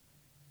 I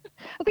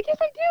was like, "Yes,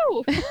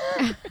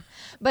 I do."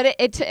 But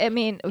I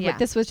mean, Yeah.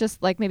 this was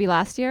just like maybe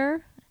last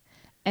year,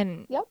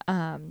 and Yep.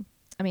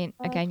 I mean,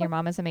 again, your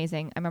mom is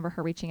amazing. I remember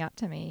her reaching out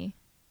to me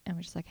and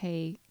was just like,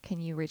 "Hey, can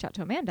you reach out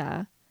to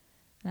Amanda?"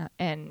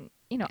 And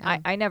you know, Yeah.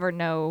 I never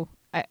know.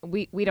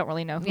 We don't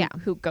really know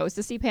who goes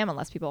to see Pam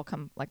unless people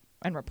come like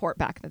and report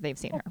back that they've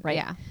seen her, right?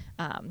 Yeah.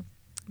 And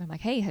I'm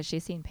like, "Hey, has she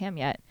seen Pam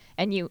yet?"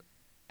 And you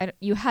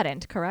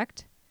hadn't,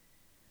 correct?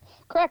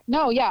 Correct.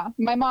 No, yeah.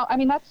 My mom, I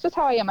mean, that's just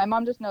how I am. My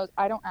mom just knows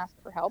I don't ask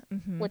for help,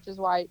 Mm-hmm. which is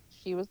why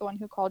she was the one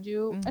who called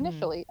you Mhm.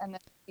 initially. And then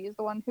she's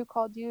the one who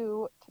called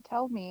you to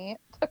tell me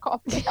to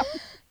call me.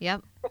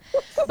 Yep.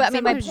 But I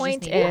mean, my Sometimes you just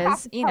point need help.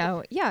 is, you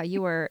know, yeah,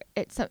 you were.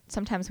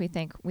 Sometimes we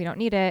think we don't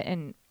need it,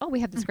 and oh, we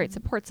have this great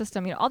support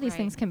system. You know, all these Right.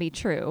 things can be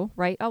true,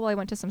 right? Oh, well, I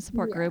went to some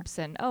support Yeah. groups,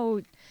 and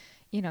oh,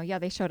 you know, yeah,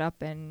 they showed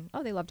up, and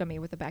oh, they loved on me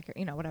with the backyard,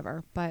 you know,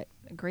 whatever. But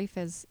grief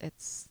is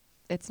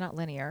it's not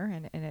linear,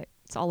 and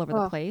it's all over the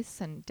Ugh.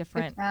 place, and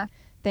different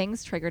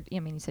things triggered. I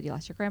mean, you said you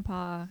lost your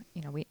grandpa.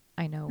 You know,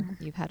 I know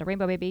you've had a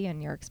rainbow baby,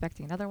 and you're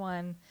expecting another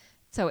one,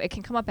 so it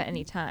can come up at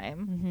any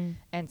time. Mm-hmm.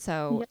 And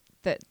so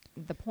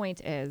the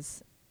point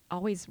is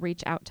always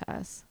reach out to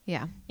us.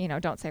 Yeah. You know,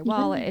 don't say,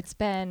 well, it's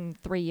been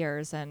 3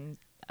 years and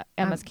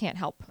Emma's can't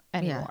help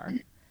anymore.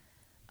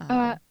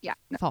 Yeah.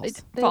 No,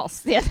 False.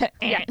 False. Yeah.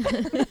 Yeah.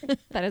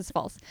 That is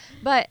false.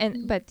 But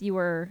you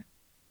were,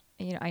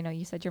 you know, I know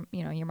you said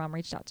your mom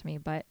reached out to me,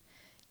 but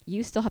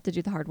you still have to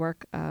do the hard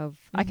work of,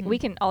 we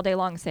can all day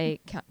long say,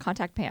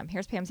 contact Pam.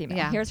 Here's Pam's email.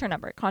 Yeah. Here's her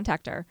number.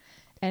 Contact her.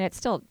 And it's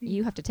still,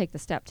 you have to take the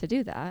step to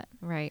do that.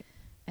 Right.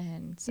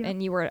 And Yeah.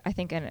 and you were, I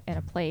think, in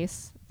a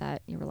place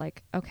that you were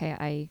like,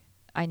 okay,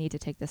 I need to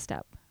take this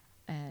step,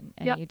 and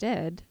Yep. you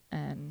did,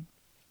 and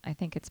I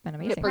think it's been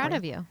amazing. Proud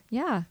of you.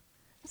 Yeah,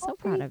 so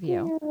proud of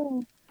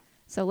you.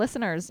 So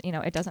listeners, you know,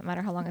 it doesn't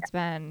matter how long it's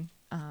been.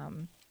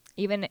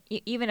 Even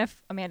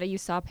if Amanda, you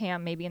saw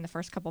Pam maybe in the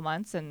first couple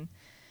months, and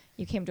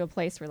you came to a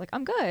place where you're like,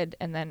 I'm good,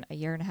 and then a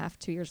year and a half,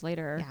 2 years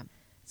later, Yeah.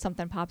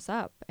 something pops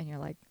up, and you're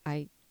like,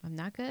 I'm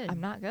not good.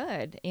 I'm not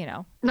good. You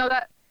know. No,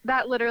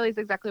 that literally is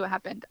exactly what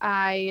happened.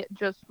 I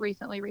just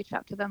recently reached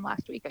out to them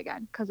last week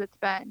again because it's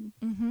been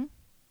Mm-hmm.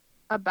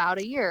 about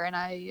a year, and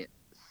I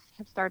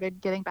have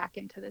started getting back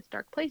into this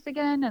dark place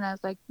again. And I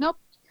was like, nope,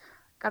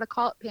 gotta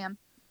call it Pam.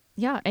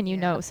 Yeah, and you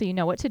Yeah. know, so you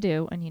know what to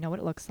do, and you know what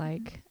it looks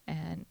like,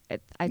 and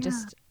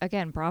just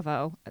again,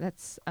 bravo,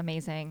 that's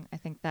amazing. I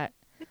think that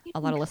a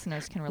lot of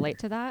listeners can relate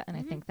to that, and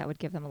I think that would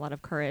give them a lot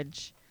of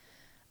courage,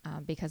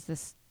 because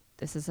this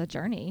is a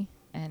journey,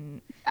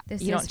 and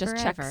This you is don't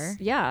just forever. check.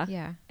 Yeah,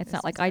 Yeah. it's This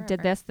not like is I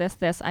did forever.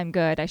 this. I'm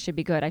good. I should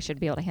be good. I should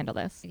be able to handle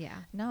this. Yeah.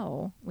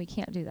 No, we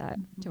can't do that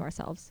to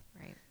ourselves.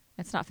 Right.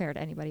 It's not fair to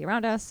anybody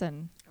around us,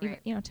 and even,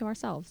 Right. you know, to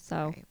ourselves.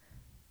 So Right.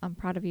 I'm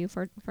proud of you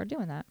for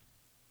doing that.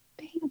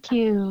 Thank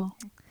you.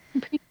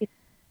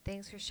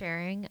 Thanks for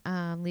sharing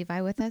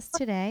Levi with us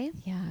today.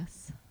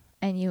 Yes.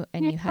 And you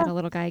had a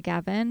little guy,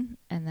 Gavin,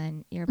 and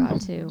then you're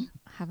about to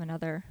have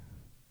another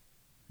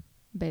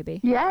baby.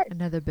 Yes,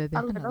 Another baby.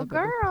 a little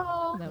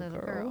girl. Little Little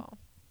girl. girl.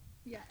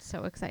 Yes.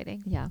 So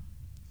exciting. Yeah.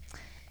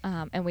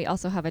 And we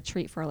also have a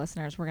treat for our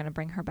listeners. We're going to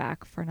bring her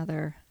back for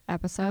another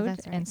episode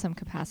that's right. in some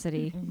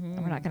capacity.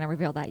 Mhm. We're not going to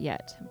reveal that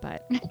yet,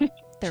 but there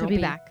She'll will be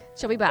back.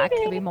 She'll be back.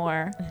 There'll be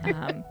more.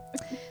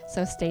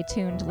 So stay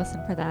tuned.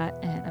 Listen for that.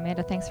 And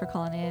Amanda, thanks for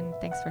calling in.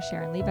 Thanks for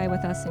sharing Levi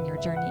with us and your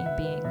journey and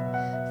being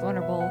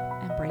vulnerable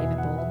and brave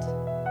and bold.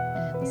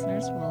 And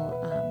listeners, we'll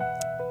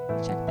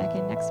check back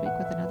in next week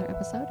with another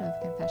episode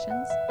of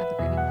Confessions of a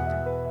Grieving Mother.